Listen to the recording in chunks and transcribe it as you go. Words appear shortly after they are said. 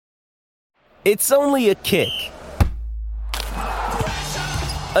It's only a kick,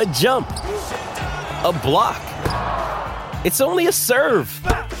 a jump, a block. It's only a serve.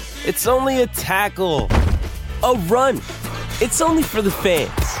 It's only a tackle, a run. It's only for the fans.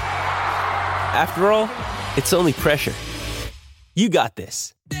 After all, it's only pressure. You got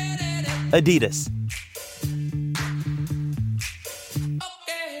this. Adidas.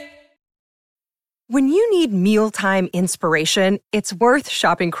 When you need mealtime inspiration, it's worth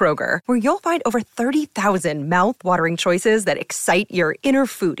shopping Kroger, where you'll find over 30,000 mouth-watering choices that excite your inner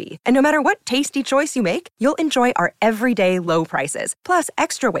foodie. And no matter what tasty choice you make, you'll enjoy our everyday low prices, plus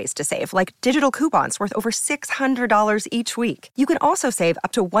extra ways to save, like digital coupons worth over $600 each week. You can also save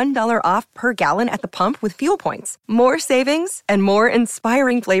up to $1 off per gallon at the pump with fuel points. More savings and more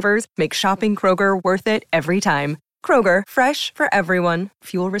inspiring flavors make shopping Kroger worth it every time. Kroger, fresh for everyone.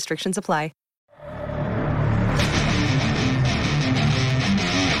 Fuel restrictions apply.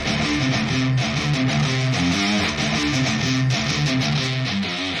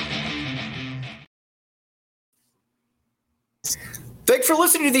 Thanks for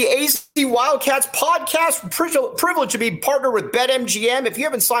listening to the AZ Wildcats podcast. Privileged to be partnered with BetMGM. If you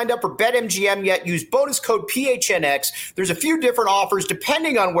haven't signed up for BetMGM yet, use bonus code PHNX. There's a few different offers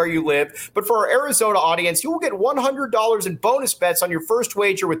depending on where you live. But for our Arizona audience, you will get $100 in bonus bets on your first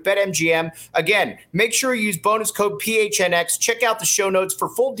wager with BetMGM. Again, make sure you use bonus code PHNX. Check out the show notes for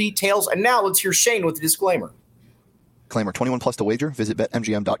full details. And now let's hear Shane with the disclaimer. Disclaimer, 21 plus to wager. Visit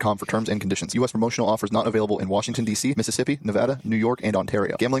BetMGM.com for terms and conditions. U.S. promotional offers not available in Washington, D.C., Mississippi, Nevada, New York, and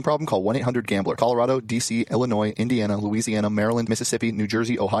Ontario. Gambling problem? Call 1-800-GAMBLER. Colorado, D.C., Illinois, Indiana, Louisiana, Maryland, Mississippi, New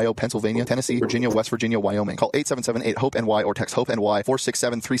Jersey, Ohio, Pennsylvania, Tennessee, Virginia, West Virginia, Wyoming. Call 877-8-HOPE-NY or text HOPE-NY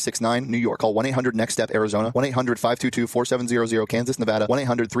 467-369, New York. Call 1-800-NEXT-STEP, Arizona. 1-800-522-4700, Kansas, Nevada.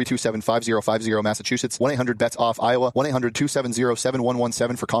 1-800-327-5050, Massachusetts. 1-800-BETS-OFF, Iowa.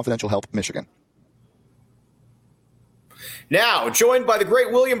 1-800-270-7117 for confidential help, Michigan. Now, joined by the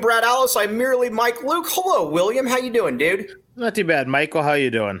great William Brad Alice, I'm merely Mike Luke. Hello, William. How you doing, dude? Not too bad, Michael. How you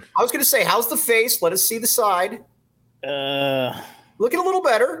doing? I was going to say, how's the face? Let us see the side. Looking a little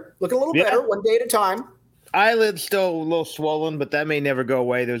better. Better, one day at a time. Eyelid's still a little swollen, but that may never go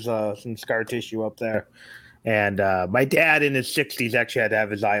away. There's some scar tissue up there. And my dad in his 60s actually had to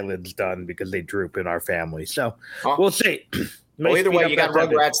have his eyelids done because they droop in our family. So we'll see. Well, either way, you got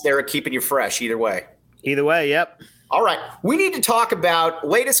Rugrats there keeping you fresh. Either way, yep. All right. We need to talk about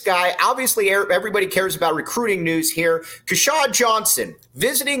latest guy. Obviously, everybody cares about recruiting news here. Keshad Johnson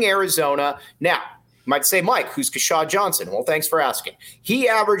visiting Arizona. Now, you might say, Mike, who's Keshad Johnson? Well, thanks for asking. He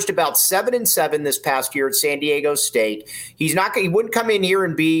averaged about 7-7 this past year at San Diego State. He wouldn't come in here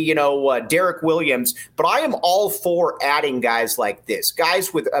and be, Derek Williams, but I am all for adding guys like this,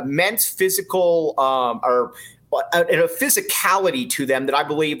 guys with immense physical and a physicality to them that I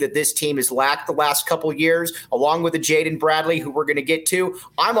believe that this team has lacked the last couple of years, along with the Jaden Bradley, who we're going to get to.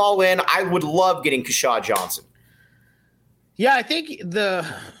 I'm all in. I would love getting Keshad Johnson. Yeah, I think the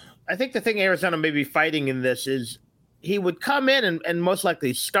thing Arizona may be fighting in this is he would come in and most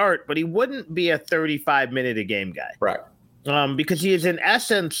likely start, but he wouldn't be a 35-minute-a-game guy. Right. Because he is, in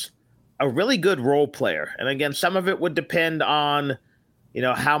essence, a really good role player. And, again, some of it would depend on –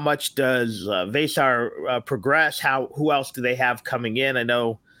 how much does Vesar progress? Who else do they have coming in? I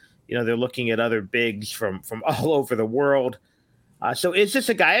know, they're looking at other bigs from all over the world. So it's just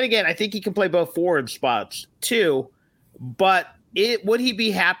a guy. And again, I think he can play both forward spots too. But would he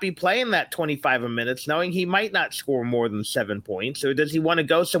be happy playing that 25 minutes, knowing he might not score more than 7 points? Or does he want to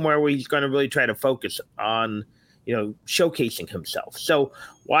go somewhere where he's going to really try to focus on, showcasing himself? So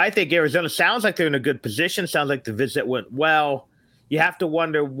I think Arizona sounds like they're in a good position. Sounds like the visit went well. You have to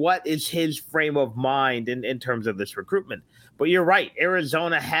wonder what is his frame of mind in terms of this recruitment. But you're right.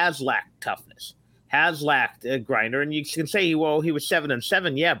 Arizona has lacked toughness, has lacked a grinder. And you can say, he was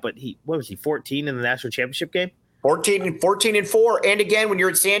 7-7. Yeah, but what was he, 14 in the national championship game? 14 and 4. And again, when you're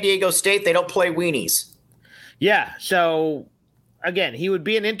at San Diego State, they don't play weenies. Yeah. So again, he would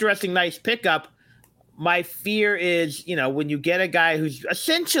be an interesting, nice pickup. My fear is, when you get a guy who's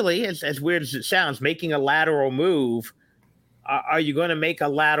essentially, as weird as it sounds, making a lateral move, are you going to make a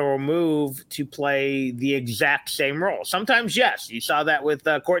lateral move to play the exact same role? Sometimes, yes. You saw that with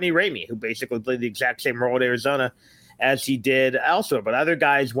Courtney Ramey, who basically played the exact same role at Arizona as he did elsewhere. But other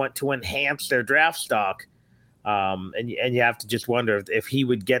guys want to enhance their draft stock, and you have to just wonder if he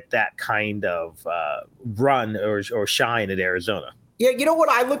would get that kind of run or shine at Arizona. Yeah, you know what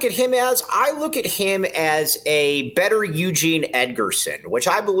I look at him as? I look at him as a better Eugene Edgerson, which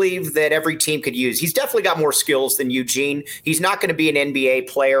I believe that every team could use. He's definitely got more skills than Eugene. He's not going to be an NBA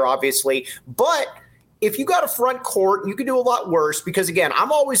player, obviously, but if you got a front court, you can do a lot worse because, again,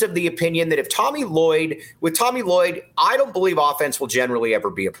 I'm always of the opinion that if Tommy Lloyd, I don't believe offense will generally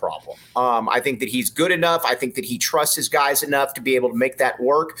ever be a problem. I think that he's good enough. I think that he trusts his guys enough to be able to make that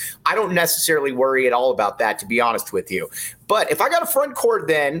work. I don't necessarily worry at all about that, to be honest with you. But if I got a front court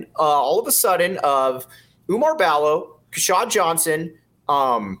then all of a sudden of Umar Ballo, Keshad Johnson,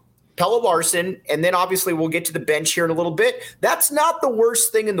 Pella Larson, and then obviously we'll get to the bench here in a little bit. That's not the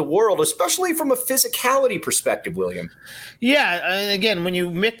worst thing in the world, especially from a physicality perspective, William. Yeah, and again, when you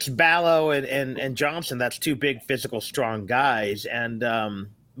mix Ballo and Johnson, that's two big physical, strong guys. And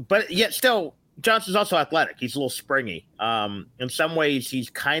but yet still, Johnson's also athletic. He's a little springy. In some ways, he's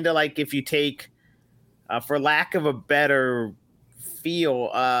kind of like if you take, for lack of a better feel,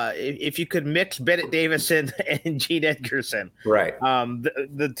 if you could mix Bennett Davison and Gene Edgerson, right?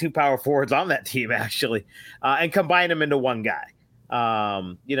 The two power forwards on that team actually, and combine them into one guy.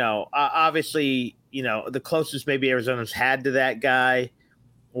 Obviously, the closest maybe Arizona's had to that guy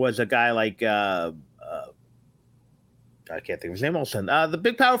was a guy like I can't think of his name. Also, the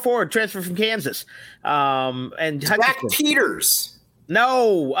big power forward transfer from Kansas, and Zach Peters.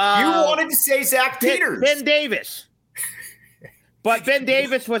 No, you wanted to say Zach Peters. Ben Davis. But Ben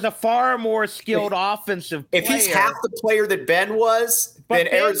Davis was a far more skilled offensive player. If he's half the player that Ben was, then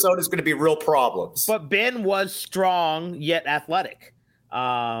Arizona's going to be real problems. But Ben was strong yet athletic.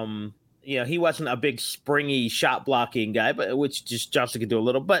 He wasn't a big springy shot blocking guy, but which just Johnson could do a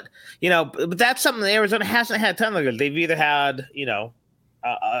little. But but that's something that Arizona hasn't had a ton of. They've either had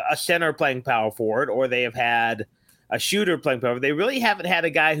a center playing power forward, or they have had a shooter playing power forward. They really haven't had a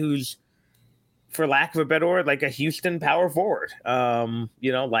guy who's, for lack of a better word, like a Houston power forward,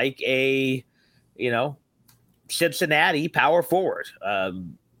 like a, Cincinnati power forward. A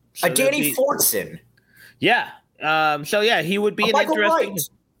Danny Fortson. Yeah. He would be an Michael interesting.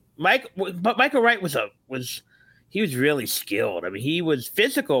 Wright. But Michael Wright was really skilled. I mean, he was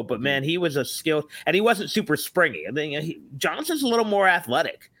physical, but man, he was a skilled, and he wasn't super springy. I mean, Johnson's a little more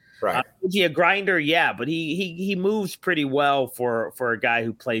athletic. Right. Is he a grinder? Yeah, but he moves pretty well for a guy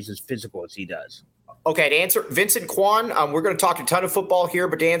who plays as physical as he does. Okay, to answer Vincent Kwan, we're going to talk a ton of football here,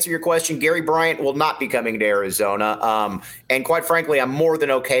 but to answer your question, Gary Bryant will not be coming to Arizona. And quite frankly, I'm more than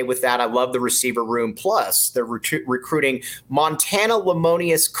okay with that. I love the receiver room. Plus, they're recruiting Montana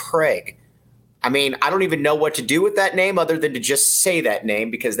Lamonius Craig. I mean, I don't even know what to do with that name other than to just say that name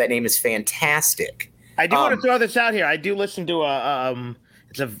because that name is fantastic. I do want to throw this out here. I do listen to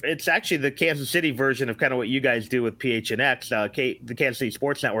it's actually the Kansas City version of kind of what you guys do with PHNX, the Kansas City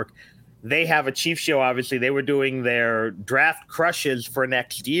Sports Network. They have a Chiefs show. Obviously, they were doing their draft crushes for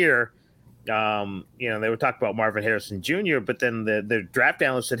next year. They were talking about Marvin Harrison Jr., but then the draft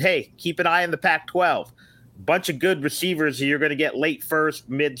analyst said, "Hey, keep an eye on the Pac-12. Bunch of good receivers you're going to get late first,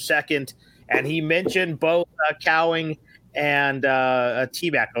 mid second." And he mentioned both Cowing and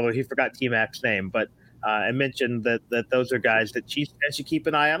T-Mac, although he forgot T-Mac's name, but. I mentioned that those are guys that Chiefs fans should keep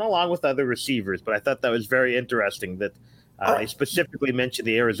an eye on, along with other receivers. But I thought that was very interesting that I specifically mentioned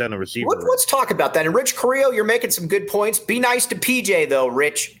the Arizona receiver. Let's talk about that. And Rich Carrillo, you're making some good points. Be nice to PJ, though,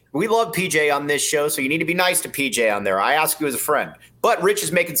 Rich. We love PJ on this show, so you need to be nice to PJ on there. I ask you as a friend. But Rich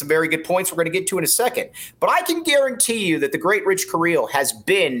is making some very good points we're going to get to in a second. But I can guarantee you that the great Rich Carrillo has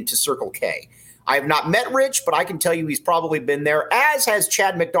been to Circle K. I have not met Rich, but I can tell you he's probably been there, as has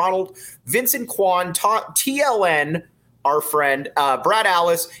Chad McDonald, Vincent Kwan, TLN, our friend, Brad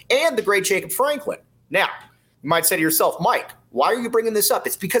Alice, and the great Jacob Franklin. Now, you might say to yourself, Mike, why are you bringing this up?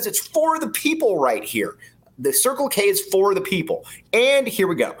 It's because it's for the people right here. The Circle K is for the people. And here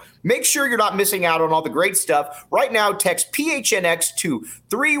we go. Make sure you're not missing out on all the great stuff. Right now, text PHNX to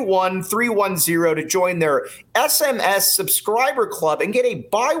 31310 to join their SMS subscriber club and get a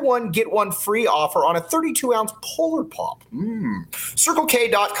buy one, get one free offer on a 32-ounce Polar Pop.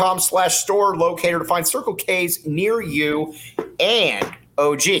 CircleK.com/store locator to find Circle K's near you. And,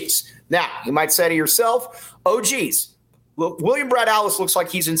 oh, geez. Now, you might say to yourself, oh, geez. Look, William Brad Alice looks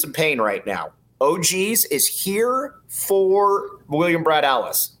like he's in some pain right now. OGs is here for William Brad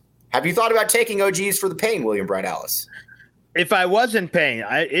Alice. Have you thought about taking OGs for the pain, William Brad Alice? If I was in pain,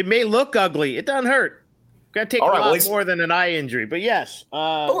 it may look ugly. It doesn't hurt. Got to take a lot more than an eye injury. But yes,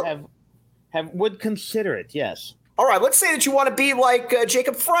 would consider it, yes. All right, let's say that you want to be like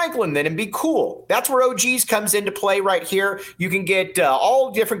Jacob Franklin then and be cool. That's where OGs comes into play right here. You can get all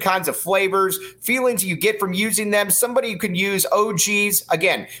different kinds of flavors, feelings you get from using them. Somebody who can use OGs.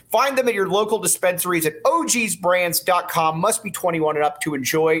 Again, find them at your local dispensaries at ogsbrands.com. Must be 21 and up to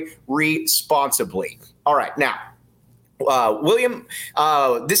enjoy responsibly. All right, now, William,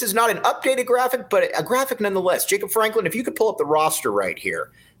 this is not an updated graphic, but a graphic nonetheless. Jacob Franklin, if you could pull up the roster right here.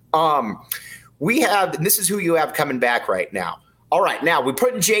 and this is who you have coming back right now. All right, now we're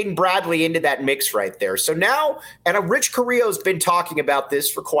putting Jaden Bradley into that mix right there. So now, and Rich Carrillo's been talking about this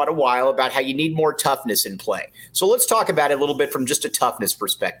for quite a while, about how you need more toughness in play. So let's talk about it a little bit from just a toughness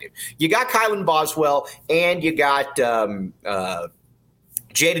perspective. You got Kylan Boswell and you got Jaden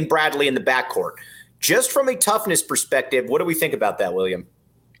Bradley in the backcourt. Just from a toughness perspective, what do we think about that, William?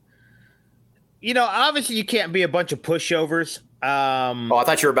 Obviously you can't be a bunch of pushovers. I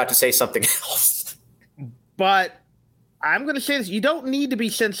thought you were about to say something else. But I'm going to say this. You don't need to be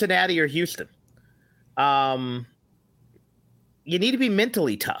Cincinnati or Houston. You need to be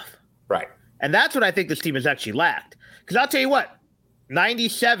mentally tough. Right. And that's what I think this team has actually lacked. Because I'll tell you what,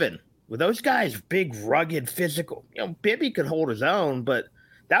 97, with those guys, big, rugged, physical. Bibby could hold his own, but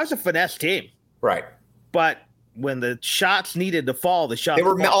that was a finesse team. Right. But when the shots needed to fall, they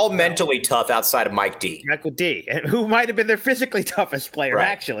were all mentally tough outside of Mike D. Michael D, and who might have been their physically toughest player,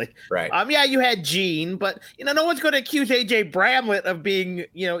 actually. Right. Yeah, you had Gene, but no one's going to accuse AJ Bramlett of being,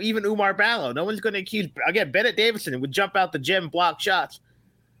 even Umar Ballo. No one's going to accuse Bennett Davison, who would jump out the gym, block shots.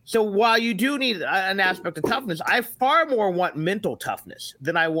 So while you do need an aspect of toughness, I far more want mental toughness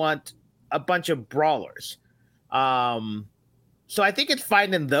than I want a bunch of brawlers. So I think it's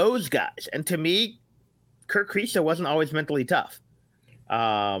finding those guys, and to me, Kirk Kriisa wasn't always mentally tough. You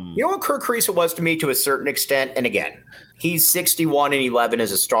know what Kirk Kriisa was to me to a certain extent? And again, he's 61-11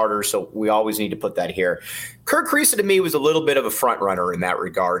 as a starter, so we always need to put that here. Kirk Kriisa to me was a little bit of a front runner in that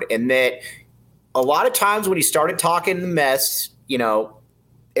regard, and that a lot of times when he started talking the mess,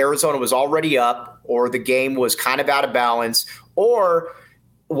 Arizona was already up, or the game was kind of out of balance, or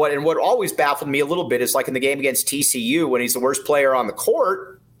what always baffled me a little bit is like in the game against TCU when he's the worst player on the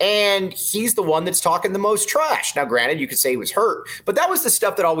court, and he's the one that's talking the most trash. Now, granted, you could say he was hurt, but that was the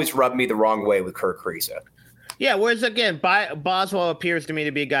stuff that always rubbed me the wrong way with Kirk Kriisa. Yeah, whereas, again, Boswell appears to me to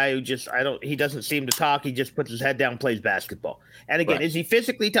be a guy who he doesn't seem to talk. He just puts his head down and plays basketball. And, again, Is he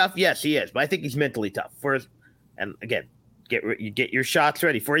physically tough? Yes, he is. But I think he's mentally tough. And, again, get your shots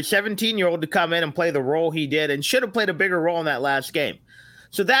ready. For a 17-year-old to come in and play the role he did and should have played a bigger role in that last game.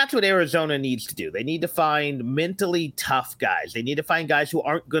 So that's what Arizona needs to do. They need to find mentally tough guys. They need to find guys who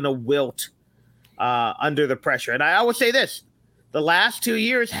aren't going to wilt under the pressure. And I always say this, the last 2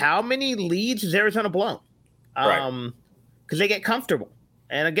 years, how many leads has Arizona blown? Because they get comfortable.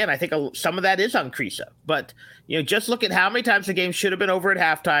 And again, I think some of that is on Kriisa. But, just look at how many times the game should have been over at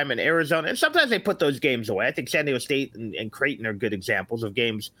halftime in Arizona. And sometimes they put those games away. I think San Diego State and Creighton are good examples of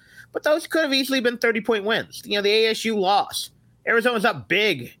games. But those could have easily been 30-point wins. The ASU loss. Arizona's up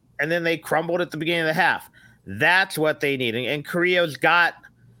big, and then they crumbled at the beginning of the half. That's what they need. And Carrillo's got,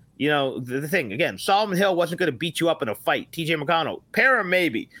 the thing. Again, Solomon Hill wasn't going to beat you up in a fight. TJ McConnell, Para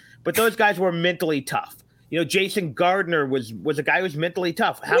maybe. But those guys were mentally tough. Jason Gardner was a guy who was mentally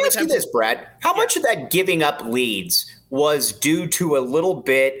tough. Let me ask you this, Brad. How much of that giving up leads was due to a little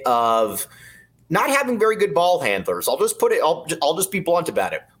bit of not having very good ball handlers? I'll just put it. I'll just be blunt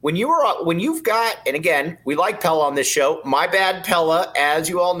about it. When you've got, and again, we like Pella on this show. My bad, Pella. As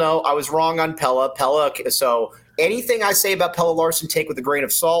you all know, I was wrong on Pella. So anything I say about Pella Larson, take with a grain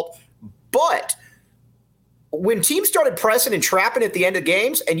of salt. But when teams started pressing and trapping at the end of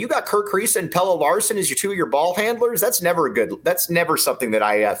games, and you got Kirk Kriisa and Pella Larson as two of your ball handlers, that's never something that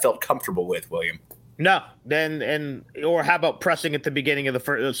I felt comfortable with, William. No, or how about pressing at the beginning of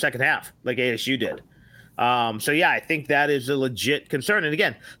the second half, like ASU did? So yeah, I think that is a legit concern. And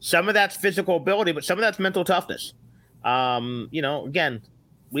again, some of that's physical ability, but some of that's mental toughness. Again,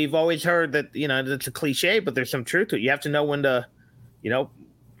 we've always heard that it's a cliche, but there's some truth to it. You have to know when to,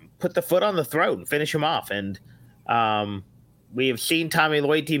 put the foot on the throat and finish him off. And we have seen Tommy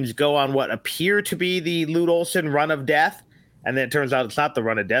Lloyd teams go on what appear to be the Lute Olson run of death. And then it turns out it's not the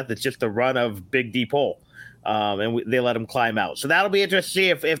run of death. It's just the run of big deep hole. They let him climb out. So that'll be interesting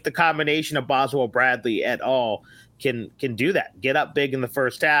to see if the combination of Boswell, Bradley et al. can do that. Get up big in the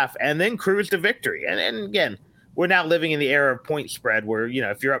first half and then cruise to victory. And again, we're now living in the era of point spread where,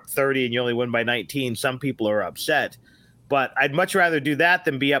 if you're up 30 and you only win by 19, some people are upset. But I'd much rather do that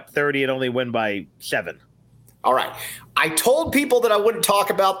than be up 30 and only win by 7. All right. I told people that I wouldn't talk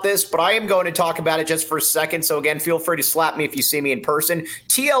about this, but I am going to talk about it just for a second. So, again, feel free to slap me if you see me in person.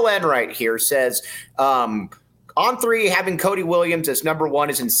 TLN right here says, on 3, having Cody Williams as number 1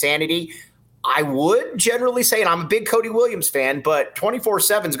 is insanity. I would generally say, and I'm a big Cody Williams fan, but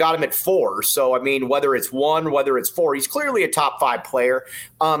 24/7's got him at 4. So, I mean, whether it's 1, whether it's 4, he's clearly a top 5 player.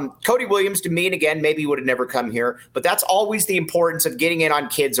 Cody Williams, to me, and again, maybe he would have never come here, but that's always the importance of getting in on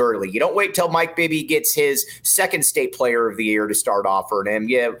kids early. You don't wait till Mike Bibby gets his second state player of the year to start offering him.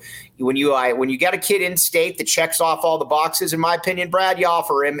 Yeah, when you got a kid in state that checks off all the boxes, in my opinion, Brad, you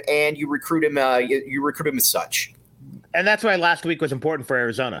offer him and you recruit him. You recruit him as such. And that's why last week was important for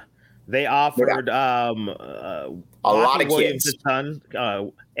Arizona. They offered a lot of Williams' kids. son,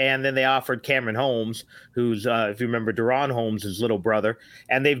 and then they offered Cameron Holmes, who's, if you remember, Deron Holmes' little brother.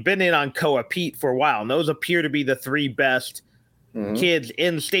 And they've been in on Koa Pete for a while. And those appear to be the 3 best kids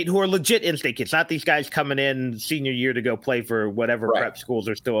in state who are legit in-state kids, not these guys coming in senior year to go play for whatever prep schools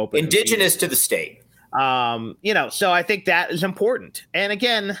are still open. Indigenous to the state. So I think that is important. And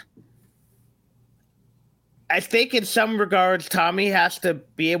again, I think in some regards, Tommy has to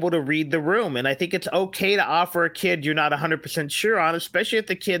be able to read the room. And I think it's okay to offer a kid you're not 100% sure on, especially if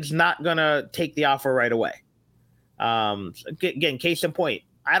the kid's not going to take the offer right away. Again, case in point,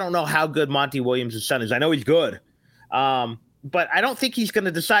 I don't know how good Monty Williams' son is. I know he's good. But I don't think he's going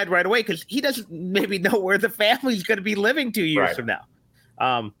to decide right away because he doesn't maybe know where the family's going to be living 2 years from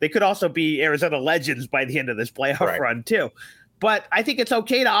now. They could also be Arizona legends by the end of this playoff run too. But I think it's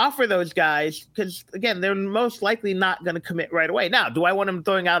okay to offer those guys because, again, they're most likely not going to commit right away. Now, do I want them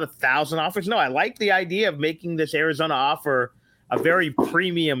throwing out 1,000 offers? No, I like the idea of making this Arizona offer a very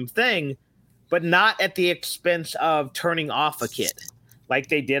premium thing, but not at the expense of turning off a kid like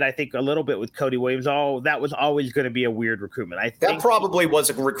they did, I think, a little bit with Cody Williams. Oh, that was always going to be a weird recruitment. I think that probably was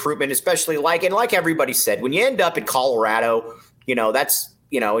a recruitment, especially like everybody said, when you end up in Colorado, that's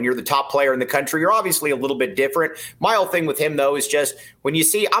 – and you're the top player in the country, you're obviously a little bit different. My whole thing with him, though, is just when you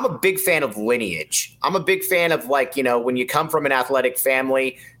see – I'm a big fan of lineage. I'm a big fan of, when you come from an athletic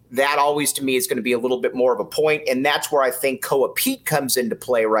family, that always to me is going to be a little bit more of a point, and that's where I think Koa Pete comes into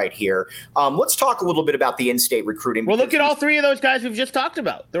play right here. Let's talk a little bit about the in-state recruiting. Well, look at all 3 of those guys we've just talked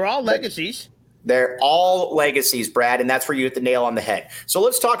about. They're all legacies. They're all legacies, Brad, and that's where you hit the nail on the head. So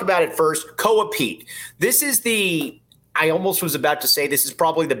let's talk about it first. Koa Pete. This is I almost was about to say this is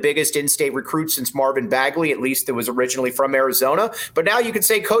probably the biggest in-state recruit since Marvin Bagley, at least that was originally from Arizona. But now you can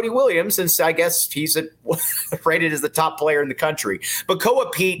say Cody Williams, since I guess he's rated as the top player in the country. But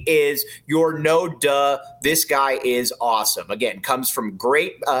Koa Pete is your no-duh. This guy is awesome. Again, comes from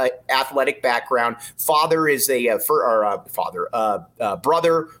great athletic background. Father is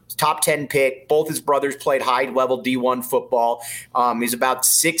brother, top 10 pick. Both his brothers played high-level D1 football. He's about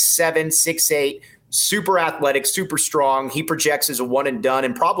 6'7", 6'8", super athletic, super strong. He projects as a one and done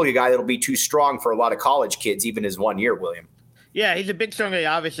and probably a guy that'll be too strong for a lot of college kids, even his 1 year, William. Yeah, he's a big, strong guy.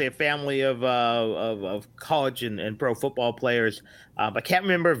 Obviously, a family of college and pro football players. I can't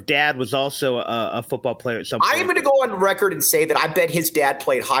remember if Dad was also a football player at some point. I am going to go on record and say that I bet his dad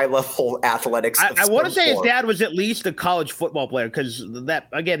played high-level athletics. I want to say his dad was at least a college football player because that,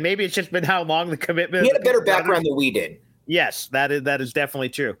 again, maybe it's just been how long the commitment. He had a better background than we did. Yes, that is definitely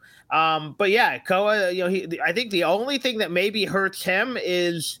true. But yeah, Koa, I think the only thing that maybe hurts him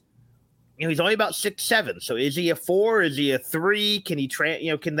is, he's only about 6'7". So is he a 4? Is he a 3? Can he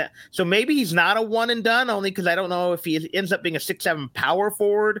can that? So maybe he's not a one and done, only because I don't know if he ends up being a 6'7" power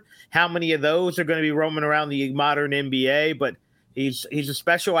forward. How many of those are going to be roaming around the modern NBA? But he's a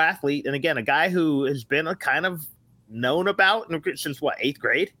special athlete, and again, a guy who has been a kind of known about since 8th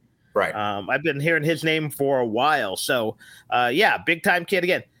grade. Right. I've been hearing his name for a while. So, big time kid.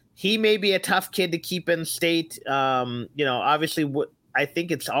 Again, he may be a tough kid to keep in state. Obviously, I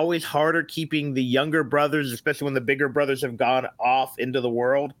think it's always harder keeping the younger brothers, especially when the bigger brothers have gone off into the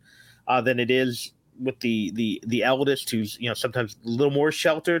world, than it is with the eldest, who's sometimes a little more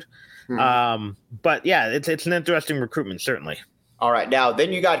sheltered. Mm-hmm. But yeah, it's an interesting recruitment, certainly. All right. Now,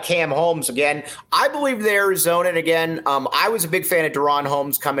 then you got Cam Holmes again. I believe the Arizona, and again, I was a big fan of Deron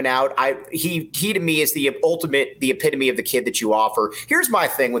Holmes coming out. He to me is the epitome of the kid that you offer. Here's my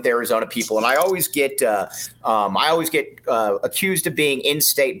thing with Arizona people, and I always get accused of being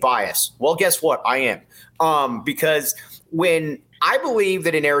in-state bias. Well, guess what? I am, because when I believe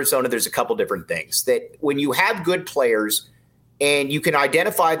that in Arizona, there's a couple different things that when you have good players and you can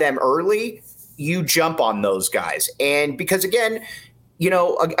identify them early, you jump on those guys. And because, again,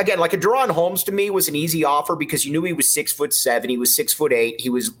 again, like a Deron Holmes to me was an easy offer because you knew he was 6'7", he was 6'8", he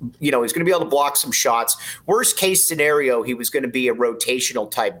was, he was going to be able to block some shots. Worst case scenario, he was going to be a rotational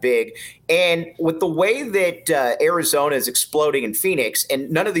type big. And with the way that Arizona is exploding in Phoenix, and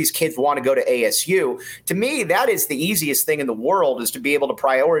none of these kids want to go to ASU, to me, that is the easiest thing in the world, is to be able to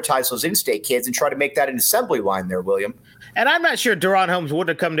prioritize those in-state kids and try to make that an assembly line there, William. And I'm not sure Deron Holmes would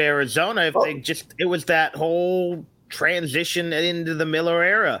have come to Arizona if it was that whole transition into the Miller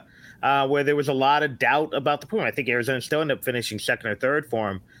era, where there was a lot of doubt about the program. I think Arizona still ended up finishing second or third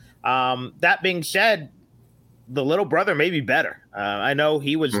for him. That being said, the little brother may be better. I know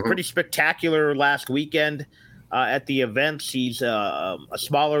he was pretty spectacular last weekend at the events. He's a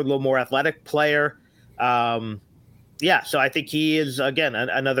smaller, a little more athletic player. So I think he is, again,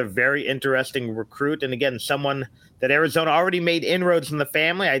 another very interesting recruit. And again, someone that Arizona already made inroads in the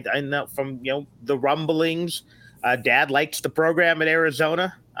family. I know from, the rumblings, Dad likes the program at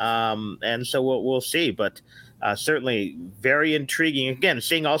Arizona, and so we'll see. But certainly very intriguing. Again,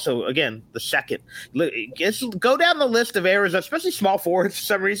 seeing also, again, the second. Go down the list of Arizona, especially small forwards for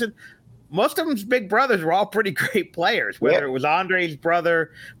some reason. Most of them's big brothers were all pretty great players, whether it was Andre's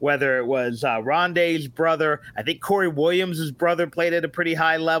brother, whether it was Rondé's brother. I think Corey Williams' brother played at a pretty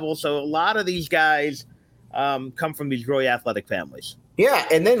high level. So a lot of these guys come from these really athletic families. Yeah,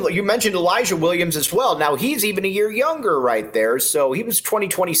 and then you mentioned Elijah Williams as well. Now, he's even a year younger right there. So he was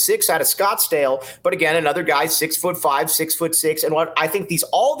 2026 out of Scottsdale. But again, another guy, 6'5", 6'6". And what I think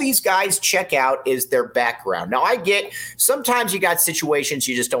all these guys check out is their background. Now, I get sometimes you got situations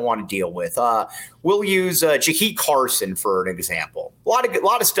you just don't want to deal with. We'll use Jahi Carson for an example. A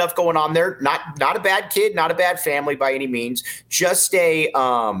lot of stuff going on there. Not a bad kid, not a bad family by any means. Just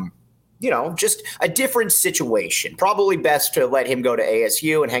just a different situation. Probably best to let him go to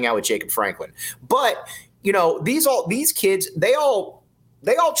ASU and hang out with Jacob Franklin. But, these kids, they all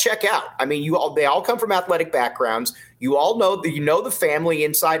check out. I mean, they all come from athletic backgrounds. You all know the family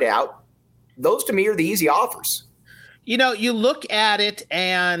inside out. Those to me are the easy offers. You look at it,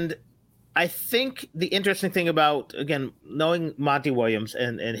 and I think the interesting thing about, again, knowing Monty Williams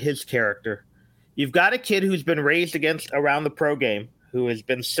and his character, you've got a kid who's been raised around the pro game, who has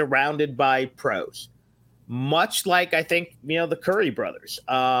been surrounded by pros, much like I think, the Curry brothers.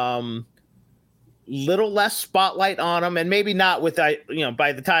 Little less spotlight on him, and maybe not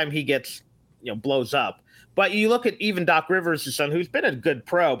by the time he gets, blows up. But you look at even Doc Rivers' son, who's been a good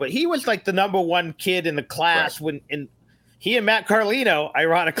pro, but he was like the number one kid in the class when he and Matt Carlino,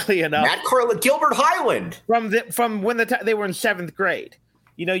 ironically enough. Gilbert Highland. From when they were in seventh grade.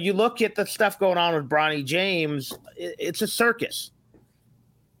 You look at the stuff going on with Bronny James, it's a circus.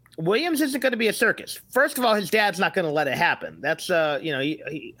 Williams isn't going to be a circus. First of all, his dad's not going to let it happen. That's he's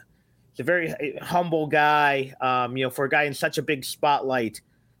a very humble guy. For a guy in such a big spotlight.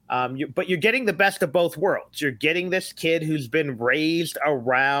 But you're getting the best of both worlds. You're getting this kid who's been raised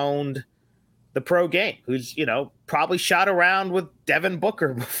around the pro game, who's probably shot around with Devin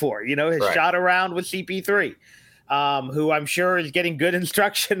Booker before. Has shot around with CP3, who I'm sure is getting good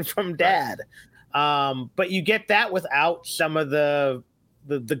instruction from Dad. But you get that without some of the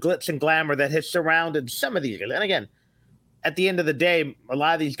glitz and glamour that has surrounded some of these guys. And again, at the end of the day, a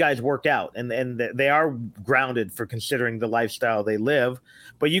lot of these guys work out and they are grounded for considering the lifestyle they live.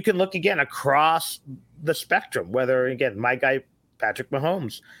 But you can look again across the spectrum, whether, again, my guy, Patrick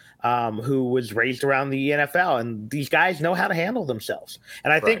Mahomes, who was raised around the NFL, and these guys know how to handle themselves.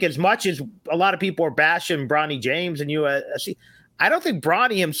 And I think as much as a lot of people are bashing Bronny James and USC, I don't think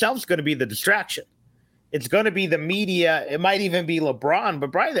Bronny himself is going to be the distraction. It's going to be the media. It might even be LeBron,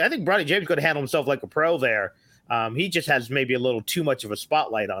 but I think Bronny James is going to handle himself like a pro there. He just has maybe a little too much of a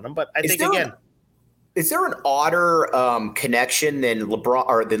spotlight on him. But I think, again, is there an odder connection than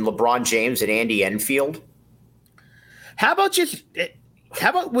LeBron James and Andy Enfield? How about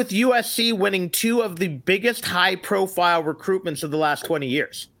with USC winning two of the biggest high-profile recruitments of the last 20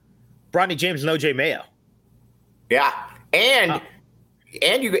 years? Bronny James and OJ Mayo. Yeah, and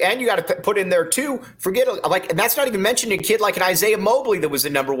you got to put in there too. And that's not even mentioning a kid like an Isaiah Mobley that was the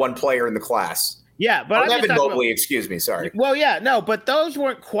number one player in the class. Yeah, but Evan Mobley, excuse me, sorry. Well, yeah, no, but those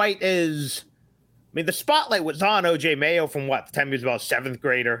weren't quite as. I mean, the spotlight was on OJ Mayo from the time he was about seventh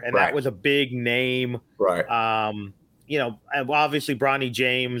grader, and that was a big name, right? Obviously Bronny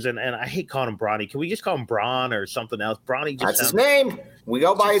James, and I hate calling him Bronny. Can we just call him Bron or something else? Bronny. That's his name. We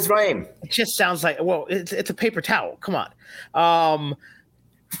go by his name. It just sounds like it's a paper towel. Come on.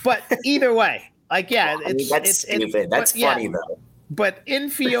 But either way, that's stupid. That's funny though. But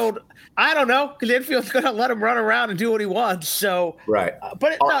infield, I don't know, because infield's going to let him run around and do what he wants. So, right.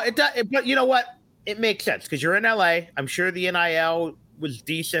 But you know what? It makes sense because you're in LA. I'm sure the NIL was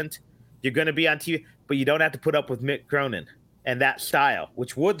decent. You're going to be on TV, but you don't have to put up with Mick Cronin and that style,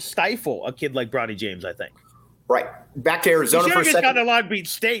 which would stifle a kid like Bronny James, I think. Right. Back to Arizona for a second. Gone to Long Beach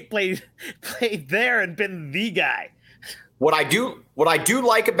State, played there, and been the guy. What I do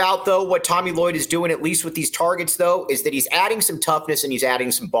like about, though, what Tommy Lloyd is doing, at least with these targets, though, is that he's adding some toughness and he's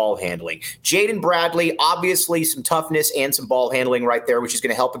adding some ball handling. Jaden Bradley, obviously some toughness and some ball handling right there, which is going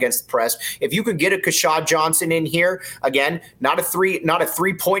to help against the press. If you can get a Keshad Johnson in here, again, not a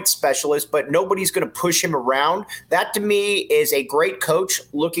 3-point specialist, but nobody's going to push him around. That, to me, is a great coach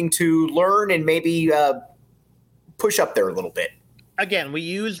looking to learn and maybe push up there a little bit. Again, we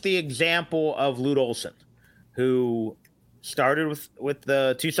use the example of Lute Olson, who started with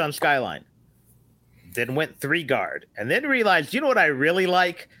the Tucson Skyline, then went 3-guard, and then realized, you know what I really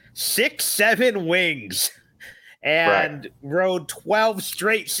like? 6'7" wings, and rode 12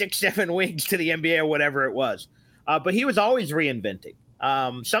 straight 6'7" wings to the NBA or whatever it was. But he was always reinventing,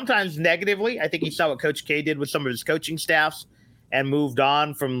 sometimes negatively. I think he saw what Coach K did with some of his coaching staffs and moved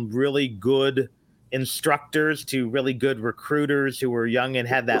on from really good instructors to really good recruiters who were young and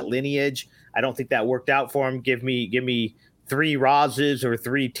had that lineage. I don't think that worked out for him. Give me 3 Rozes or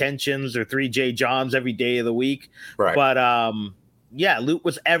 3 Tensions or 3 J. Johns every day of the week. Right. But, Lute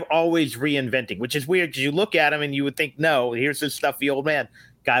was always reinventing, which is weird because you look at him and you would think, no, here's this stuffy old man.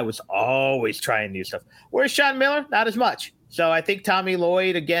 Guy was always trying new stuff. Whereas Sean Miller, not as much. So I think Tommy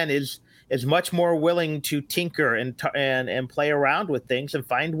Lloyd, again, is much more willing to tinker and play around with things and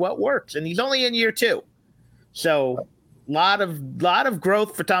find what works. And he's only in year 2. So lot of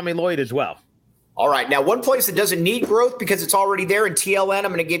growth for Tommy Lloyd as well. All right. Now, one place that doesn't need growth because it's already there in TLN, I'm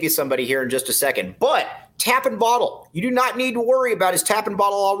going to give you somebody here in just a second. But Tap and Bottle, you do not need to worry about is Tap and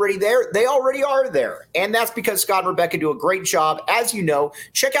Bottle already there. They already are there. And that's because Scott and Rebecca do a great job. As you know,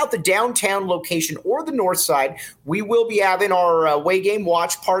 check out the downtown location or the north side. We will be having our away game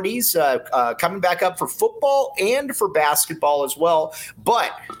watch parties coming back up for football and for basketball as well.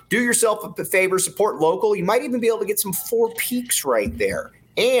 But do yourself a favor, support local. You might even be able to get some 4 Peaks right there.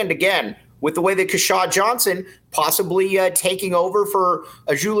 And again, with the way that Keshad Johnson possibly taking over for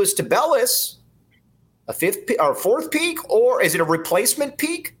Azuolas Tubelis, a 5th or 4th Peak, or is it a replacement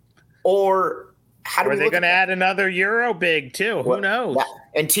Peak? Or how do we look at that? Are they going to add another Euro big too? Who knows?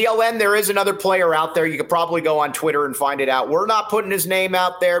 And TLN, there is another player out there. You could probably go on Twitter and find it out. We're not putting his name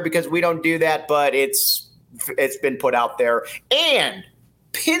out there because we don't do that, but it's been put out there. And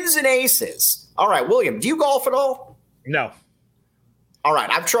Pins and Aces. All right, William, do you golf at all? No. All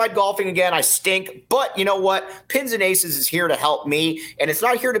right, I've tried golfing again. I stink. But you know what? Pins and Aces is here to help me. And it's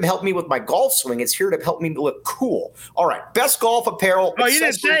not here to help me with my golf swing. It's here to help me look cool. All right, best golf apparel. Oh, you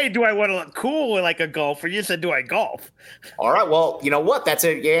didn't say, do I want to look cool like a golfer? You said, do I golf? All right, well, you know what?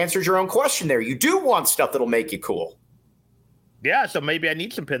 It answers your own question there. You do want stuff that'll make you cool. Yeah, so maybe I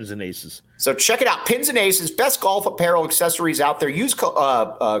need some Pins and Aces. So check it out. Pins and Aces, best golf apparel accessories out there. Use code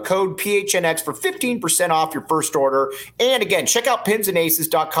PHNX for 15% off your first order. And again, check out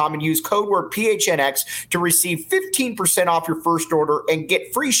pinsandaces.com and use code word PHNX to receive 15% off your first order and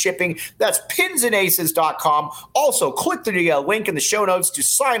get free shipping. That's pinsandaces.com. Also, click the link in the show notes to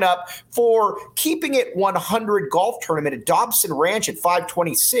sign up for Keeping It 100 golf tournament at Dobson Ranch at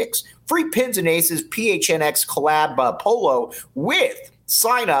 526. Free Pins and Aces PHNX collab polo with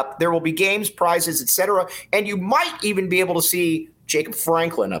sign up. There will be games, prizes, etc. And you might even be able to see Jacob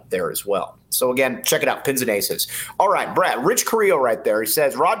Franklin up there as well. So again, check it out, Pins and Aces. All right, Brad, Rich Carrillo right there. He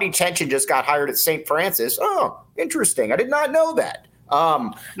says, Rodney Tension just got hired at St. Francis. Oh, interesting. I did not know that. I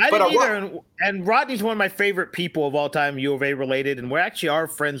didn't either. And Rodney's one of my favorite people of all time, U of A related. And we're actually our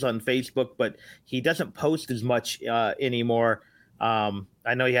friends on Facebook, but he doesn't post as much anymore.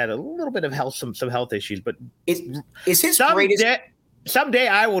 I know he had a little bit of some health issues, but is his greatest... Someday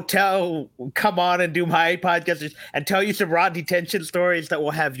I will come on and do my podcast and tell you some Rodney Tension stories that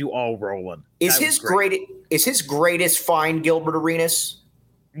will have you all rolling. Is his greatest find Gilbert Arenas?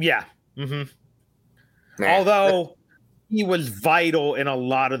 Yeah. Mm-hmm. Although he was vital in a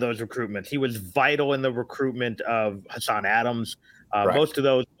lot of those recruitments. He was vital in the recruitment of Hassan Adams. Right. Most of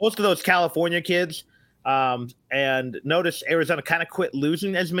those California kids. And notice Arizona kind of quit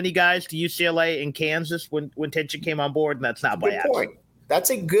losing as many guys to UCLA and Kansas when Tension came on board, and that's not by accident.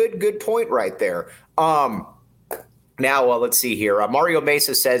 That's a good point right there. Now, let's see here. Mario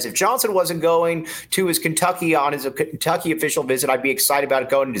Mesa says, if Johnson wasn't going to his Kentucky official visit, I'd be excited about it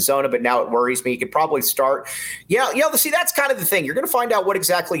going to Zona, but now it worries me. He could probably start. Yeah, see, that's kind of the thing. You're going to find out what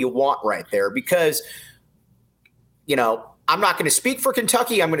exactly you want right there because, I'm not going to speak for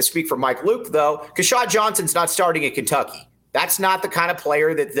Kentucky. I'm going to speak for Mike Luke, though. Keshad Johnson's not starting at Kentucky. That's not the kind of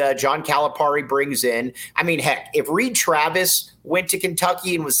player that John Calipari brings in. I mean, heck, if Reed Travis went to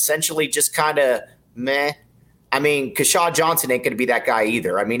Kentucky and was essentially just kind of meh, I mean, Keshad Johnson ain't going to be that guy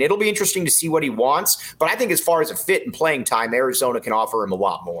either. I mean, it'll be interesting to see what he wants, but I think as far as a fit and playing time, Arizona can offer him a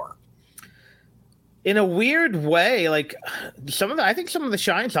lot more. In a weird way, like I think some of the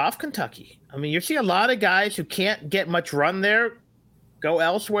shine's off Kentucky. I mean, you see a lot of guys who can't get much run there go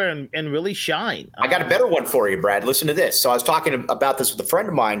elsewhere and really shine. I got a better one for you, Brad. Listen to this. So I was talking about this with a friend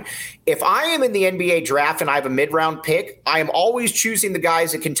of mine. If I am in the NBA draft and I have a mid-round pick, I am always choosing the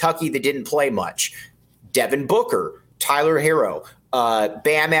guys at Kentucky that didn't play much. Devin Booker, Tyler Hero,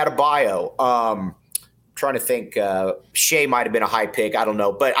 Bam Adebayo. Trying to think, Shea might have been a high pick. I don't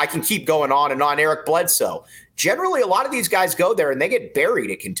know. But I can keep going on and on. Eric Bledsoe. Generally, a lot of these guys go there and they get buried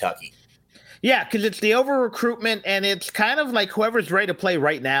at Kentucky. Yeah, because it's the over-recruitment, and it's kind of like whoever's ready to play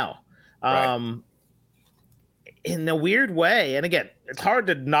right now. Right. In a weird way. And again, it's hard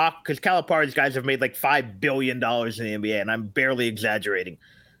to knock because Calipari's guys have made like $5 billion in the NBA, and I'm barely exaggerating.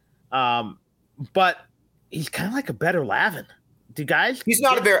 But he's kind of like a better Lavin. Do guys? He's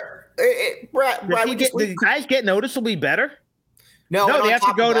not a very Brad, do guys get noticeably better? No, they have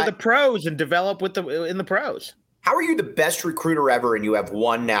to go to the pros and develop in the pros. How are you the best recruiter ever and you have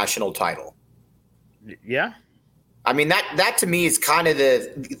one national title? Yeah. I mean, that to me is kind of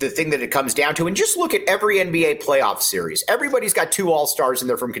the thing that it comes down to. And just look at every NBA playoff series. Everybody's got 2 All-Stars and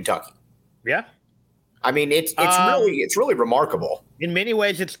they're from Kentucky. Yeah. I mean, it's really remarkable. In many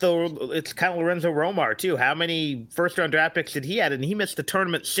ways, it's kind of Lorenzo Romar too. How many first-round draft picks did he have? And he missed the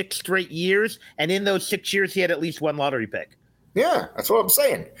tournament 6 straight years, and in those 6 years, he had at least 1 lottery pick. Yeah, that's what I'm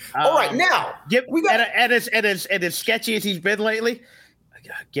saying. All right, now we got and as sketchy as he's been lately.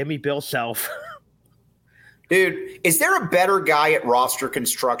 Give me Bill Self. Dude, is there a better guy at roster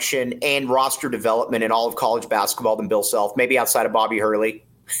construction and roster development in all of college basketball than Bill Self? Maybe outside of Bobby Hurley.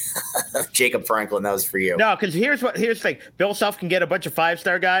 Jacob Franklin, that was for you. No, because here's the thing: Bill Self can get a bunch of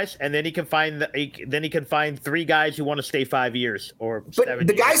 5-star guys, and then he can find 3 guys who want to stay 5 years or. But 7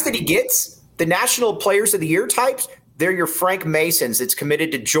 the years. guys that he gets, the National Players of the Year types, they're your Frank Masons that's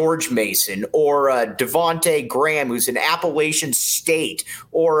committed to George Mason, or Devonte Graham, who's an Appalachian State,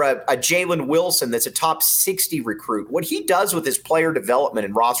 or a Jalen Wilson that's a top 60 recruit. What he does with his player development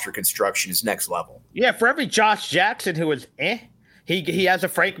and roster construction is next level. Yeah, for every Josh Jackson who was he has a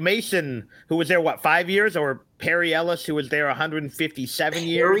Frank Mason who was there 5 years, or Perry Ellis who was there 157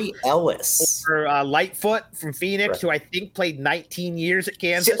 years. Perry Ellis, or Lightfoot from Phoenix, right, who I think played 19 years at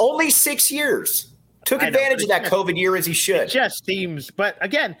Kansas. Only 6 years. Took advantage of that COVID year as he should. It just seems, but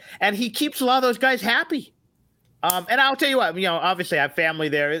again, and he keeps a lot of those guys happy. And I'll tell you what, obviously I have family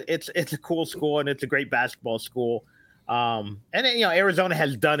there. It's a cool school and it's a great basketball school. And Arizona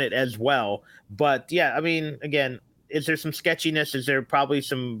has done it as well. But yeah, I mean, again, is there some sketchiness? Is there probably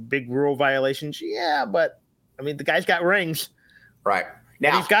some big rule violations? Yeah, but I mean, the guy's got rings. Right. Now,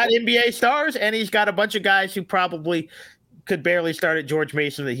 and he's got NBA stars, and he's got a bunch of guys who probably could barely start at George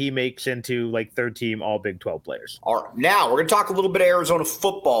Mason that he makes into like 3rd team all Big 12 players. All right. Now we're going to talk a little bit of Arizona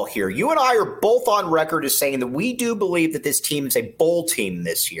football here. You and I are both on record as saying that we do believe that this team is a bowl team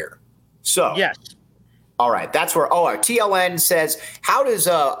this year. So, yes. All right. That's where, TLN says, how does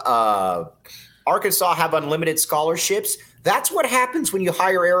Arkansas have unlimited scholarships? That's what happens when you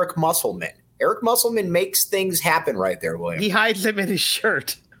hire Eric Musselman. Eric Musselman makes things happen right there, William. He hides them in his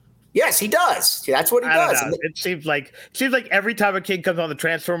shirt. Yes, he does. That's what he does. It seems like every time a kid comes on the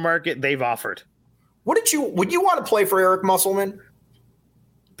transfer market, they've offered. Would you want to play for Eric Musselman?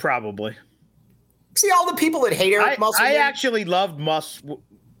 Probably. See all the people that hate Eric Musselman? I actually loved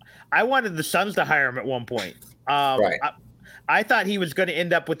I wanted the Suns to hire him at one point. Right. I thought he was going to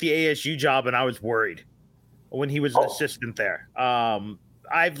end up with the ASU job, and I was worried when he was an assistant there.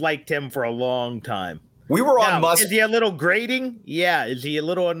 I've liked him for a long time. We were on Is he a little grating? Yeah. Is he a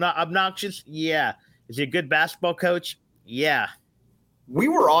little obnoxious? Yeah. Is he a good basketball coach? Yeah. We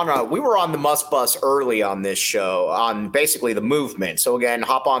were on the Must Bus early on this show on basically the movement. So again,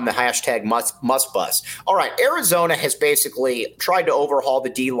 hop on the hashtag Must Bus. All right, Arizona has basically tried to overhaul the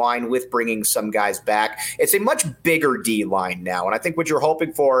D line with bringing some guys back. It's a much bigger D line now, and I think what you're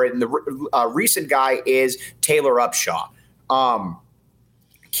hoping for in the recent guy is Taylor Upshaw.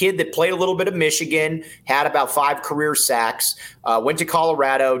 Kid that played a little bit of Michigan, had about 5 career sacks, went to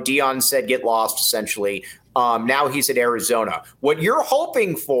Colorado. Dion said, get lost, essentially. Now he's at Arizona. What you're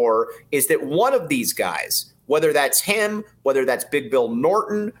hoping for is that one of these guys, whether that's him, whether that's Big Bill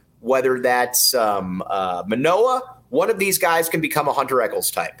Norton, whether that's Manoa, one of these guys can become a Hunter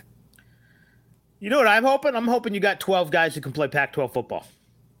Echols type. You know what I'm hoping? I'm hoping you got 12 guys who can play Pac-12 football.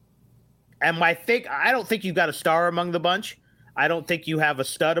 And I don't think you've got a star among the bunch. I don't think you have a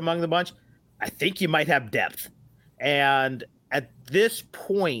stud among the bunch. I think you might have depth. And at this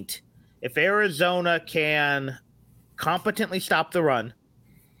point, if Arizona can competently stop the run,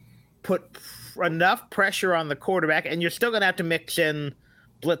 put enough pressure on the quarterback, and you're still going to have to mix in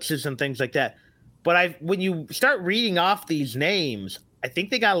blitzes and things like that. But when you start reading off these names, I think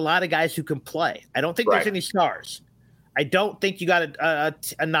they got a lot of guys who can play. I don't think there's any stars. I don't think you got a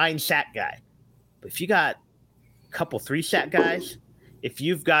 9-sack guy. But if you got a couple 3-sack guys, if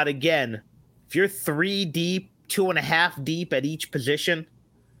you've got, again, if you're 3 deep, 2.5 deep at each position,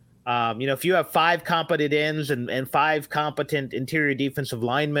 if you have 5 competent ends and 5 competent interior defensive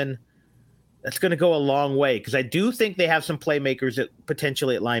linemen, that's going to go a long way, because I do think they have some playmakers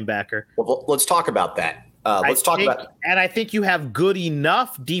potentially at linebacker. Well, let's talk about that. And I think you have good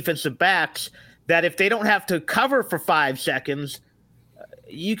enough defensive backs that if they don't have to cover for 5 seconds,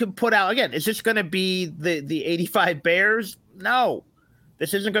 you can put out, again, is this going to be the 85 Bears? No.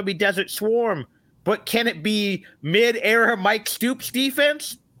 This isn't going to be Desert Swarm. But can it be mid-era Mike Stoops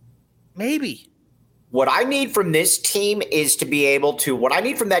defense? Maybe. What I need from this team is to be able to – what I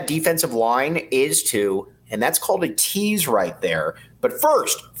need from that defensive line is to – and that's called a tease right there. But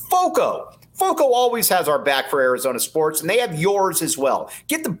first, FOCO. FOCO always has our back for Arizona sports, and they have yours as well.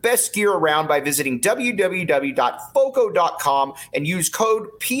 Get the best gear around by visiting www.foco.com and use code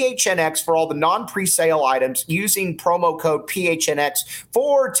PHNX for all the non-presale items using promo code PHNX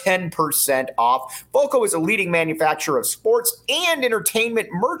for 10% off. FOCO is a leading manufacturer of sports and entertainment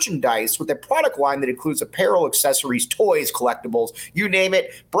merchandise with a product line that includes apparel, accessories, toys, collectibles, you name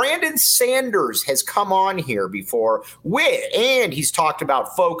it. Brandon Sanders has come on here before and he's talked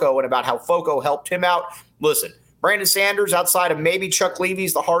about FOCO and about how FOCO helped him out. Listen, Brandon Sanders, outside of maybe Chuck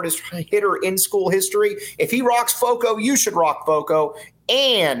Levy's the hardest hitter in school history. If he rocks FOCO, you should rock FOCO.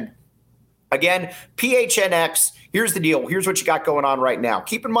 And again, PHNX, here's the deal. Here's what you got going on right now.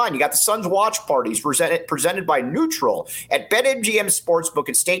 Keep in mind, you got the Suns watch parties presented by Neutral at BetMGM Sportsbook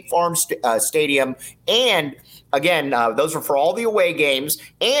at State Farm Stadium. And again, those are for all the away games.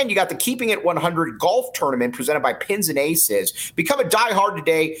 And you got the Keeping It 100 golf tournament presented by Pins and Aces. Become a diehard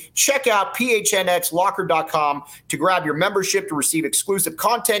today. Check out phnxlocker.com to grab your membership to receive exclusive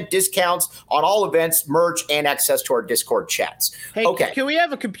content, discounts on all events, merch, and access to our Discord chats. Hey, okay. Can we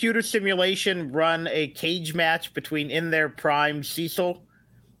have a computer simulation run a cage match between in their prime Cecil,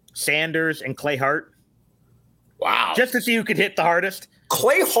 Sanders, and Clay Hart? Wow. Just to see who could hit the hardest?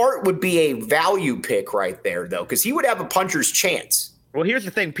 Clay Hart would be a value pick right there, though, because he would have a puncher's chance. Well, here's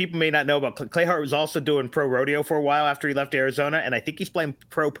the thing people may not know about Clay Hart. Was also doing pro rodeo for a while after he left Arizona, and I think he's playing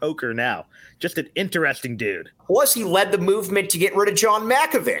pro poker now. Just an interesting dude. Plus, he led the movement to get rid of John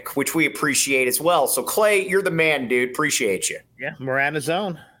Malkovich, which we appreciate as well. So, Clay, you're the man, dude. Appreciate you. Yeah, Moran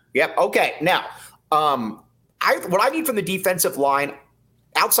zone. Yep. Okay. Now, what I need from the defensive line,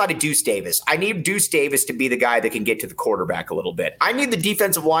 outside of Deuce Davis, I need Deuce Davis to be the guy that can get to the quarterback a little bit. I need the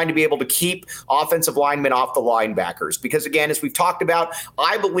defensive line to be able to keep offensive linemen off the linebackers because, again, as we've talked about,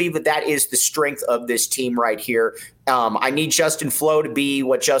 I believe that is the strength of this team right here. I need Justin Flo to be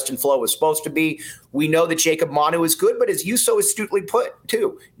what Justin Flo was supposed to be. We know that Jacob Manu is good, but as you so astutely put,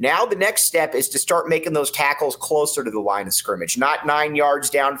 too, now the next step is to start making those tackles closer to the line of scrimmage, not 9 yards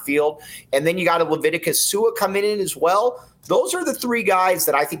downfield. And then you got a Leviticus Sua coming in as well. Those are the 3 guys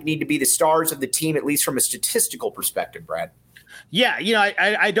that I think need to be the stars of the team, at least from a statistical perspective, Brad. Yeah,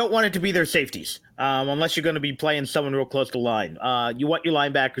 I don't want it to be their safeties unless you're going to be playing someone real close to line. You want your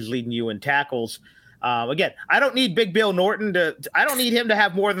linebackers leading you in tackles. Again, I don't need Big Bill Norton I don't need him to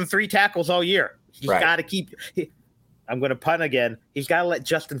have more than 3 tackles all year. He's got to keep – I'm going to punt again. He's got to let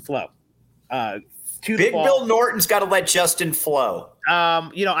Justin flow. Big Bill Norton's got to let Justin flow.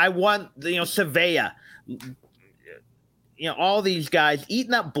 I want, Savea – all these guys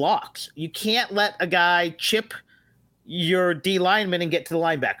eating up blocks. You can't let a guy chip your D lineman and get to the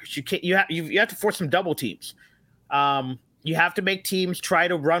linebackers. You can't. You have to force some double teams. You have to make teams try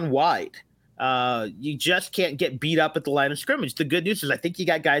to run wide. You just can't get beat up at the line of scrimmage. The good news is I think you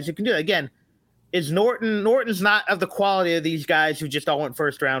got guys who can do it. Again, is Norton's not of the quality of these guys who just all went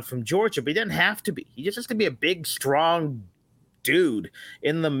first round from Georgia, but he didn't have to be. He just has to be a big, strong dude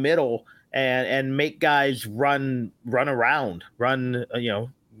in the middle and make guys run around,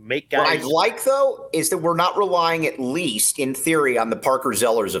 make guys. What I like, though, is that we're not relying, at least in theory, on the Parker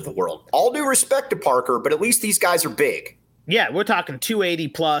Zellers of the world. All due respect to Parker, but at least these guys are big. Yeah, we're talking 280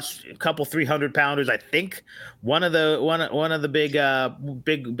 plus, a couple 300 pounders. I think one of the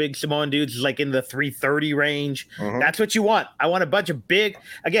big Samoan dudes is like in the 330 range. Mm-hmm. That's what you want. I want a bunch of big.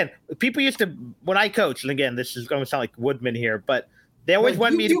 Again, people used to, when I coached, and again, this is going to sound like Woodman here, but They always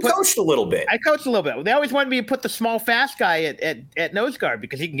wanted me to put. You coached a little bit. I coached a little bit. They always wanted me to put the small, fast guy at nose guard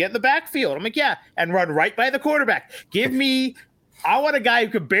because he can get in the backfield. I'm like, yeah, and run right by the quarterback. I want a guy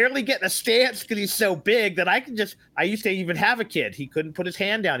who could barely get in a stance because he's so big that I used to even have a kid. He couldn't put his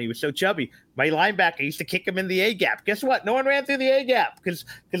hand down. He was so chubby. My linebacker used to kick him in the A-gap. Guess what? No one ran through the A-gap because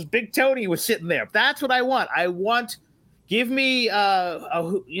Big Tony was sitting there. That's what I want. Give me,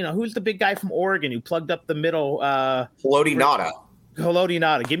 who's the big guy from Oregon who plugged up the middle? Haloti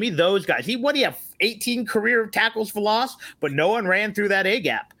Ngata. Give me those guys. What do you have? 18 career tackles for loss, but no one ran through that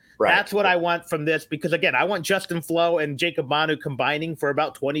A-gap. Right. That's what I want from this because, again, I want Justin Flo and Jacob Manu combining for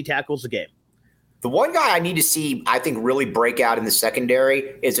about 20 tackles a game. The one guy I need to see, I think, really break out in the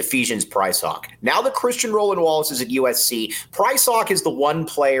secondary is Ephesians Prysock. Now that Christian Roland Wallace is at USC, Prysock is the one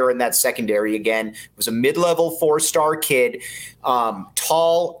player in that secondary again. Was a mid-level 4-star kid,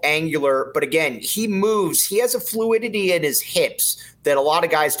 tall, angular, but again, he moves. He has a fluidity in his hips that a lot of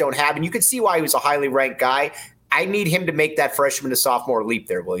guys don't have, and you can see why he was a highly ranked guy. I need him to make that freshman to sophomore leap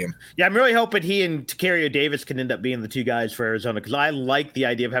there, William. Yeah, I'm really hoping he and Tacario Davis can end up being the two guys for Arizona because I like the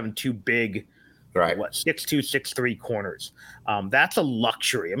idea of having two big, 6'2", 6'3" corners. That's a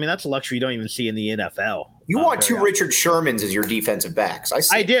luxury. I mean, that's a luxury you don't even see in the NFL. You want two Richard Shermans as your defensive backs.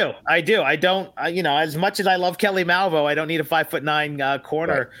 I do. I don't, as much as I love Kelly Malvo, I don't need a 5'9"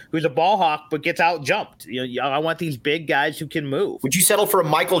 corner who's a ball hawk but gets out jumped. I want these big guys who can move. Would you settle for a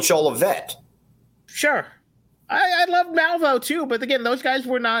Michael Jolivet? Sure. I love Malvo too, but again, those guys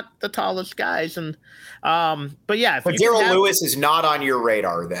were not the tallest guys. And but yeah, but Daryl Lewis is not on your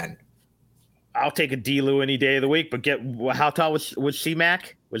radar then. I'll take a D-Lew any day of the week, but how tall was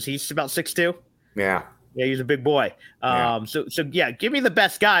C-Mac? Was he about 6'2"? Yeah. Yeah, he's a big boy. So yeah, give me the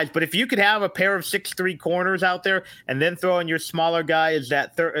best guys. But if you could have a pair of 6'3" corners out there and then throw in your smaller guy as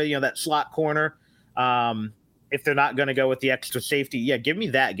that that slot corner, if they're not going to go with the extra safety, yeah, give me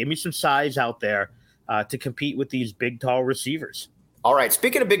that. Give me some size out there. To compete with these big, tall receivers. All right.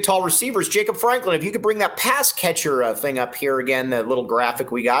 Speaking of big, tall receivers, Jacob Franklin, if you could bring that pass catcher thing up here again, the little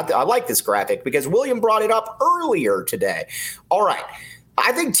graphic we got. I like this graphic because William brought it up earlier today. All right.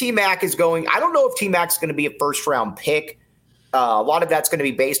 I think T-Mac is going – I don't know if T-Mac's going to be a first-round pick. A lot of that's going to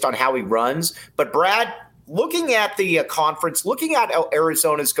be based on how he runs. But, Brad, looking at the conference, looking at how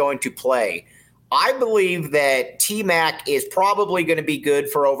Arizona's going to play – I believe that T-Mac is probably going to be good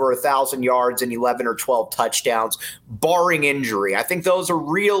for over 1,000 yards and 11 or 12 touchdowns, barring injury. I think those are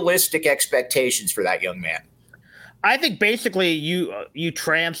realistic expectations for that young man. I think basically you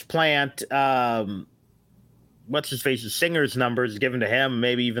transplant what's his face's Singer's numbers given to him,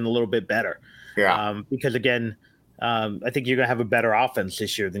 maybe even a little bit better. Yeah. Because again, I think you're going to have a better offense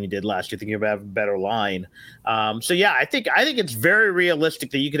this year than you did last year. I think you're going to have a better line. So, yeah, I think it's very realistic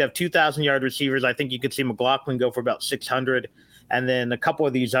that you could have 2,000-yard receivers. I think you could see McLaughlin go for about 600, and then a couple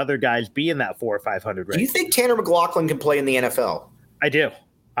of these other guys be in that 400 or 500 range. Do you think Tanner McLaughlin can play in the NFL? I do.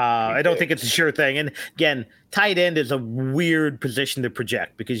 I don't think it's a sure thing. And, again, tight end is a weird position to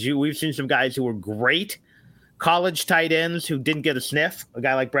project because we've seen some guys who were great college tight ends who didn't get a sniff, a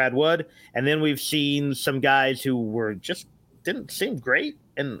guy like Brad Wood. And then we've seen some guys who were just didn't seem great.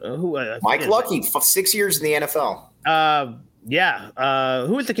 And Mike Lucky, 6 years in the NFL.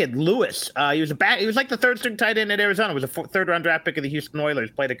 Who was the kid? Lewis. He was he was like the third string tight end at Arizona. Was a third-round draft pick of the Houston Oilers.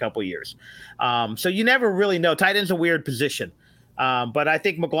 Played a couple years. So you never really know. Tight end's a weird position. But I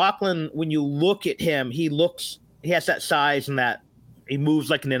think McLaughlin, when you look at him, he has that size and that he moves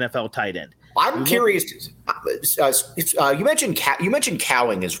like an NFL tight end. I'm curious. You mentioned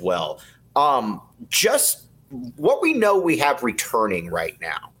Cowing as well. Just what we know we have returning right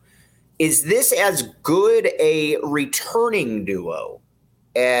now. Is this as good a returning duo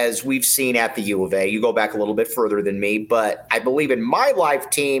as we've seen at the U of A? You go back a little bit further than me, but I believe in my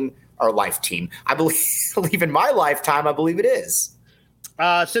lifetime, I believe in my lifetime, I believe it is.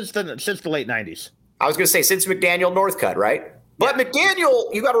 Since the late 90s. I was going to say since McDaniel Northcutt, right? But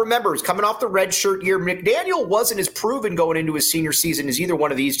McDaniel, you got to remember, is coming off the red shirt year. McDaniel wasn't as proven going into his senior season as either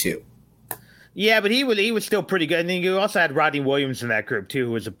one of these two. Yeah, but he was still pretty good. And then you also had Rodney Williams in that group too,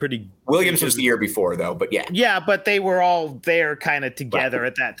 who was a pretty. Williams was the year before though, but yeah. Yeah, but they were all there kind of together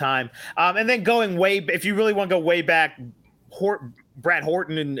at that time. And then going if you really want to go way back, Brad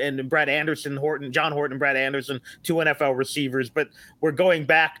Horton and Brad Anderson, John Horton and Brad Anderson, two NFL receivers. But we're going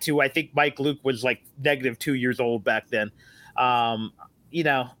back to, I think Mike Luke was like -2 years old back then.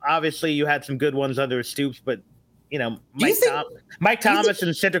 Obviously you had some good ones under Stoops, but Mike Thomas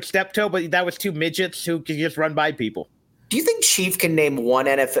and Cedric Steptoe, but that was two midgets who could just run by people. Do you think Chief can name one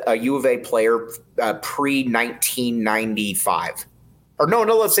U of A player pre-1995? Or no,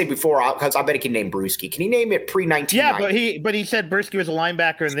 let's say before, because I bet he can name Brewski. Can he name it pre-1990? Yeah, but he said Brewski was a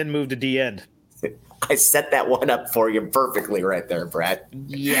linebacker and then moved to D-end. I set that one up for you perfectly right there, Brad.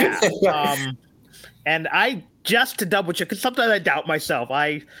 Yeah. And I, just to double check, because sometimes I doubt myself,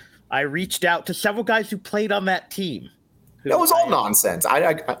 I reached out to several guys who played on that team. That was all nonsense.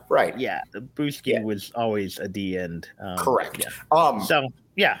 Right. Yeah. Brewski was always a D-end. Correct. Yeah. So,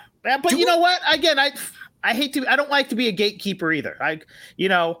 yeah. But you know what? Again, I don't like to be a gatekeeper either.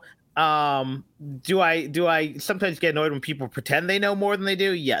 Do I sometimes get annoyed when people pretend they know more than they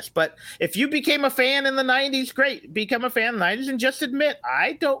do? Yes. But if you became a fan in the 90s, great. Become a fan in the 90s and just admit,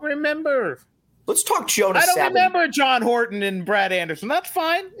 I don't remember. Let's talk Jonas. I don't remember John Horton and Brad Anderson. That's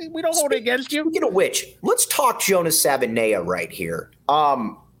fine. We don't hold it against you. Speaking of which, let's talk Jonas Savaiinaea right here.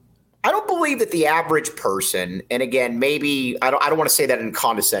 I don't believe that the average person, and again, maybe I don't want to say that in a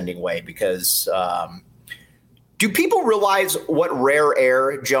condescending way because do people realize what rare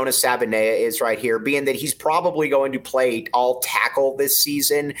air Jonas Savaiinaea is right here, being that he's probably going to play all tackle this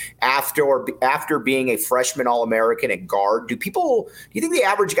season after being a freshman All-American at guard? Do you think the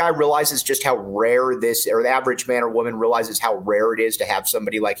average guy realizes just how rare this, or the average man or woman realizes how rare it is to have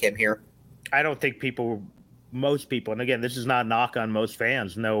somebody like him here? I don't think most people, and again, this is not a knock on most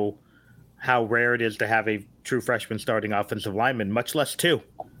fans, know how rare it is to have a true freshman starting offensive lineman, much less two.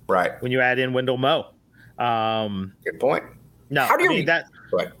 Right. When you add in Wendell Moe. Good point. No, how do you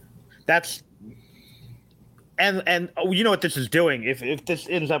that's and you know what this is doing? If this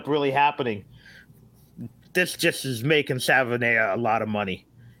ends up really happening, this just is making Savaiinaea a lot of money.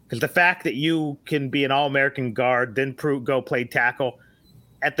 Because the fact that you can be an All-American guard, then go play tackle,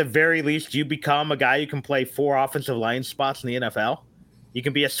 at the very least, you become a guy who can play 4 offensive line spots in the NFL. You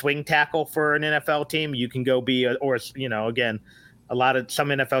can be a swing tackle for an NFL team. You can go be again, some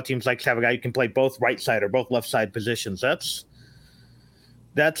NFL teams like to have a guy who can play both right side or both left side positions.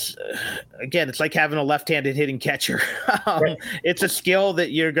 That's again, it's like having a left-handed hitting catcher. Right. It's a skill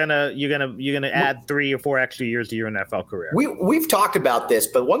that you're gonna add 3 or 4 extra years to your NFL career. We've talked about this,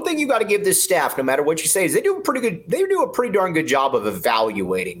 but one thing you got to give this staff, no matter what you say, is they do a pretty darn good job of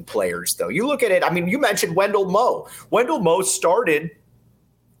evaluating players. Though you look at it, I mean, you mentioned Wendell Moe. Wendell Moe started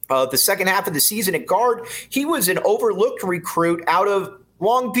the second half of the season at guard. He was an overlooked recruit out of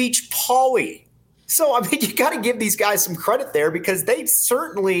Long Beach Poly. So, I mean, you got to give these guys some credit there because they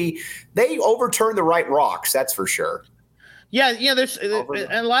overturned the right rocks. That's for sure. Yeah, there's and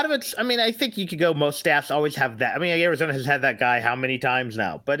a lot of it's, I mean, I think you could go, most staffs always have that. I mean, Arizona has had that guy how many times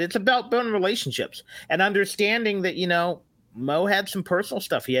now? But it's about building relationships and understanding that, Mo had some personal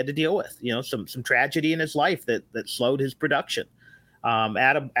stuff he had to deal with, some tragedy in his life that slowed his production.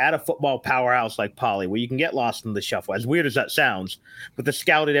 At a football powerhouse like Poly, where you can get lost in the shuffle, as weird as that sounds, with the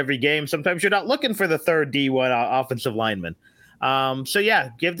scout at every game, sometimes you're not looking for the third D1 offensive lineman.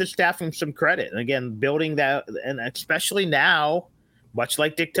 Give the staff some credit. And again, building that, and especially now, much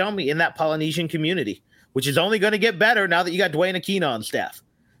like Dick told me, in that Polynesian community, which is only going to get better now that you got Dwayne Aquino on staff.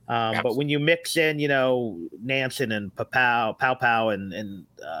 But when you mix in, Nansen and Pau and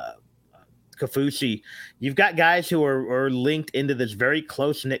Kafusi, you've got guys who are linked into this very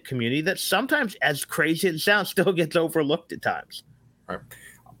close-knit community that sometimes, as crazy as it sounds, still gets overlooked at times. Right.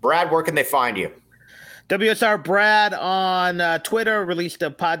 Brad, where can they find you? WSR Brad on Twitter released a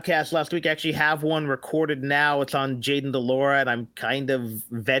podcast last week. I actually have one recorded now. It's on Jaden DeLora, and I'm kind of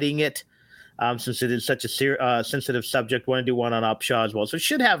vetting it since it is such a sensitive subject. Want to do one on Upshaw as well. So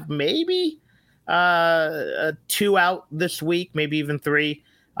should have maybe 2 out this week, maybe even 3.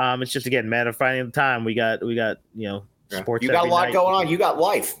 It's just, again, matter of finding the time. We got sports. You got a lot going on. You got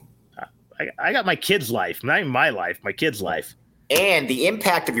life. I got my kid's life, not even my life, my kid's life. And the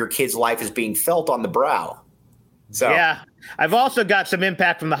impact of your kid's life is being felt on the brow. So yeah, I've also got some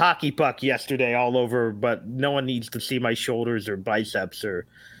impact from the hockey puck yesterday all over, but no one needs to see my shoulders or biceps or.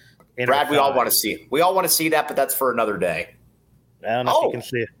 Brad, we all want to see it. We all want to see that, but that's for another day. I don't know if you can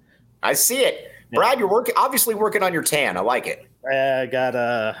see it. I see it. Yeah. Brad, you're obviously working on your tan. I like it. I got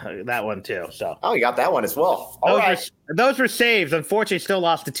that one too. So you got that one as well. Those were saves. Unfortunately, still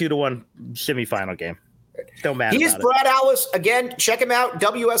lost the 2-1 semifinal game. Still mad. He is Brad Allis. Again, check him out.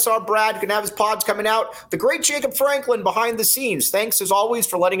 WSR Brad. Can have his pods coming out. The great Jacob Franklin behind the scenes. Thanks as always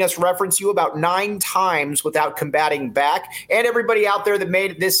for letting us reference you about 9 times without combating back. And everybody out there that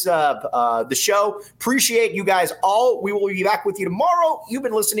made this the show. Appreciate you guys all. We will be back with you tomorrow. You've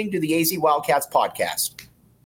been listening to the AZ Wildcats podcast.